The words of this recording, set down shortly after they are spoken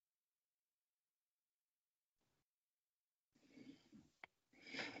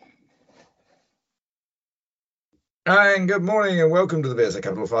And good morning and welcome to the VSA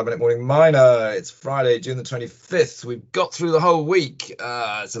Capital 5 Minute Morning Miner. It's Friday, June the 25th. We've got through the whole week.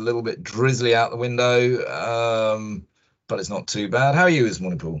 It's a little bit drizzly out the window, but it's not too bad. How are you this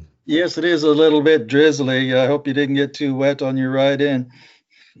morning, Paul? Yes, it is a little bit drizzly. I hope you didn't get too wet on your ride in.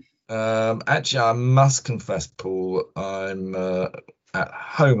 Actually, I must confess, Paul, I'm at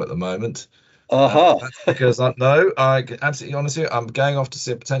home at the moment. Aha. That's because I can absolutely honestly, I'm going off to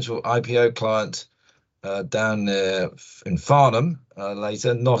see a potential IPO client down there in Farnham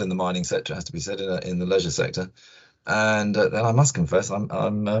later, not in the mining sector, has to be said, in the leisure sector. And then I must confess,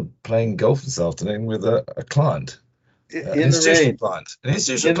 I'm playing golf this afternoon with a client, an In the institutional rain. client, an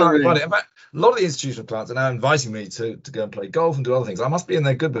institutional In the client. rain. In fact, a lot of the institutional clients are now inviting me to go and play golf and do other things. I must be in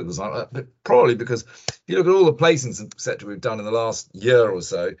their good books, but probably because if you look at all the placings, etc., we've done in the last year or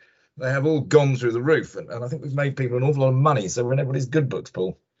so, they have all gone through the roof, and I think we've made people an awful lot of money. So we're in everybody's good books,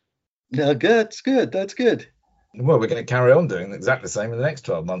 Paul. No, good. That's good. That's good. Well, we're going to carry on doing exactly the same in the next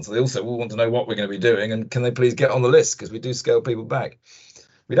 12 months. They also will want to know what we're going to be doing and can they please get on the list because we do scale people back.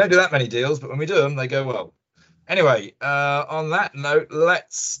 We don't do that many deals, but when we do them, they go well. Anyway, on that note,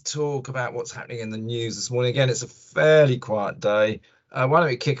 let's talk about what's happening in the news this morning. Again, it's a fairly quiet day. Why don't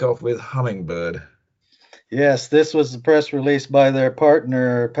we kick off with Hummingbird? Yes, this was the press release by their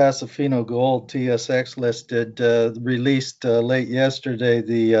partner, Pasofino Gold, TSX listed, released late yesterday,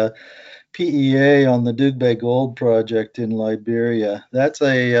 the PEA on the Dugbe Gold project in Liberia. That's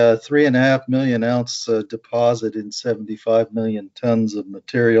a 3.5 million ounce deposit in 75 million tons of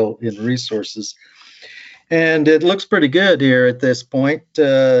material in resources. And it looks pretty good here at this point.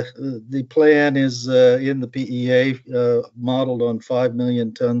 The plan is in the PEA modeled on 5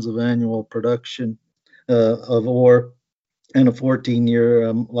 million tons of annual production of ore and a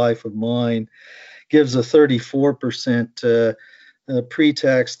 14-year life of mine. Gives a 34%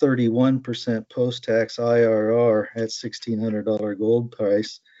 pre-tax, 31% post-tax IRR at $1,600 gold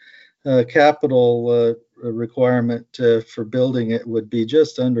price. Capital requirement for building it would be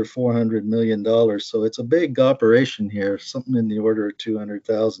just under $400 million. So it's a big operation here, something in the order of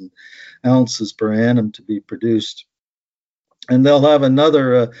 200,000 ounces per annum to be produced. And they'll have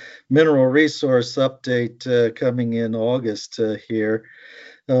another mineral resource update coming in August here,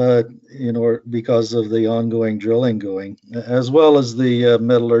 because of the ongoing drilling going, as well as the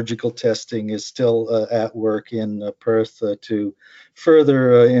metallurgical testing is still at work in Perth to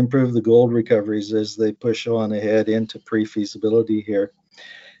further improve the gold recoveries as they push on ahead into pre-feasibility here.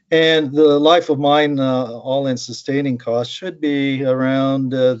 And the life of mine, all-in sustaining cost should be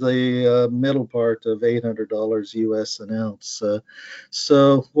around the middle part of $800 US an ounce.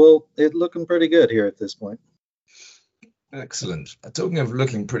 So, well, it's looking pretty good here at this point. Excellent. Talking of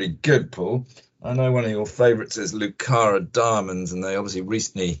looking pretty good, Paul, I know one of your favorites is Lucara Diamonds, and they obviously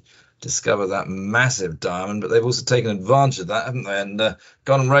recently discovered that massive diamond, but they've also taken advantage of that, haven't they? And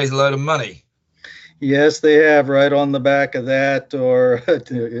gone and raised a load of money. Yes, they have right on the back of that, or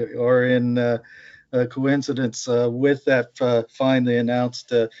or in a coincidence with that find they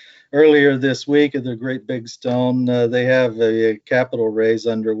announced earlier this week at the Great Big Stone. They have a capital raise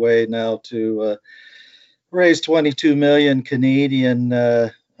underway now to raise 22 million Canadian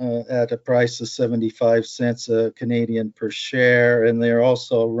at a price of 75 cents Canadian per share, and they're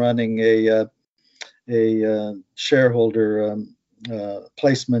also running a shareholder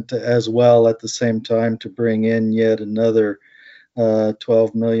placement as well at the same time to bring in yet another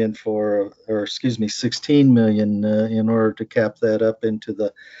 12 million or excuse me, 16 million in order to cap that up into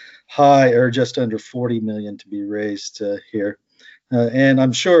the high or just under 40 million to be raised here. And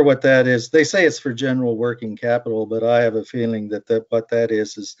I'm sure what that is, they say it's for general working capital, but I have a feeling that what that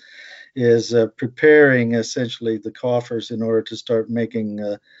is preparing essentially the coffers in order to start making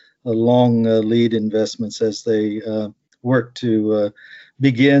a long lead investments as they work to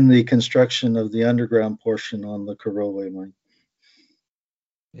begin the construction of the underground portion on the Karowe mine.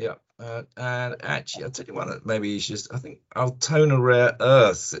 Yeah. And actually, I'll tell you one that maybe you should just, I think Altona Rare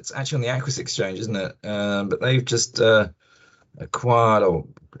Earths, it's actually on the Aquis Exchange, isn't it? But they've just acquired or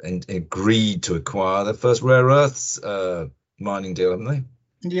agreed to acquire their first rare earths mining deal, haven't they?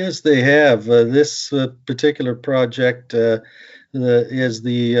 Yes, they have. This particular project is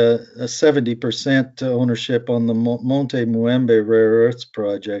the 70% ownership on the Monte Muembe Rare Earths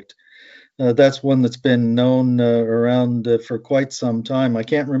project. That's one that's been known around for quite some time. I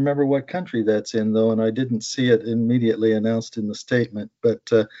can't remember what country that's in, though, and I didn't see it immediately announced in the statement. But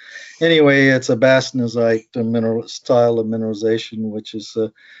anyway, it's a bastnäsite mineral style of mineralization, which is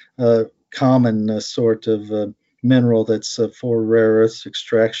a common sort of mineral that's for rare earths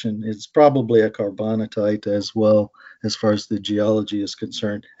extraction. It's probably a carbonatite as well, as far as the geology is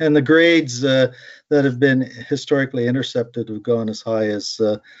concerned. And the grades that have been historically intercepted have gone as high as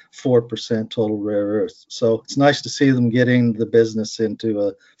 4% total rare earth. So it's nice to see them getting the business into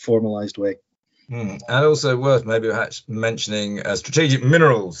a formalized way. And also worth maybe mentioning Strategic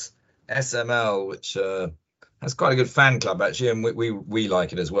Minerals, SML, which has quite a good fan club actually, and we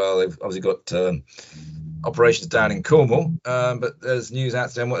like it as well. They've obviously got operations down in Cornwall, but there's news out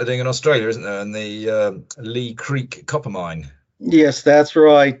today on what they're doing in Australia, isn't there? And the Lee Creek copper mine. Yes, that's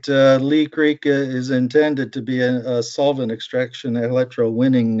right. Lee Creek is intended to be a solvent extraction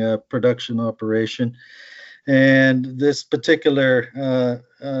electrowinning production operation, and this particular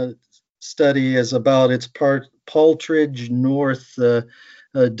study is about its Partridge North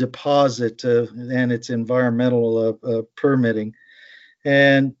deposit and its environmental permitting.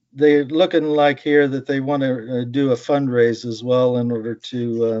 And they're looking like here that they want to do a fundraise as well in order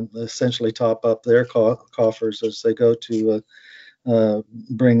to essentially top up their coffers as they go to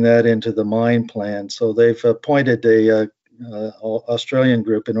bring that into the mine plan. So they've appointed a Australian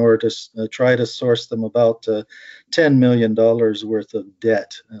group in order to try to source them about $10 million worth of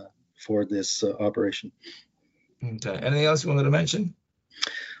debt for this operation. Okay. Anything else you wanted to mention?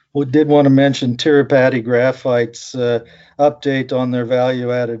 We did want to mention Tirupati Graphite's update on their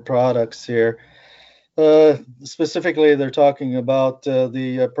value-added products here. Specifically, they're talking about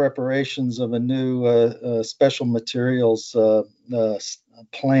the preparations of a new special materials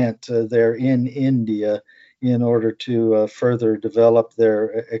plant there in India in order to further develop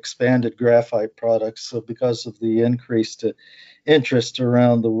their expanded graphite products. So because of the increased interest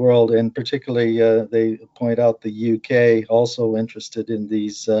around the world, and particularly they point out the UK also interested in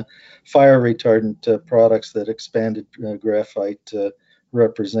these fire retardant products that expanded graphite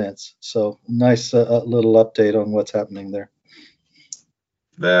represents. So nice little update on what's happening there.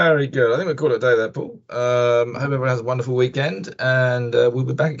 Very good. I think we'll call it a day there, Paul. Hope everyone has a wonderful weekend, and we'll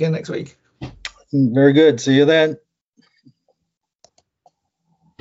be back again next week. Very good. See you then.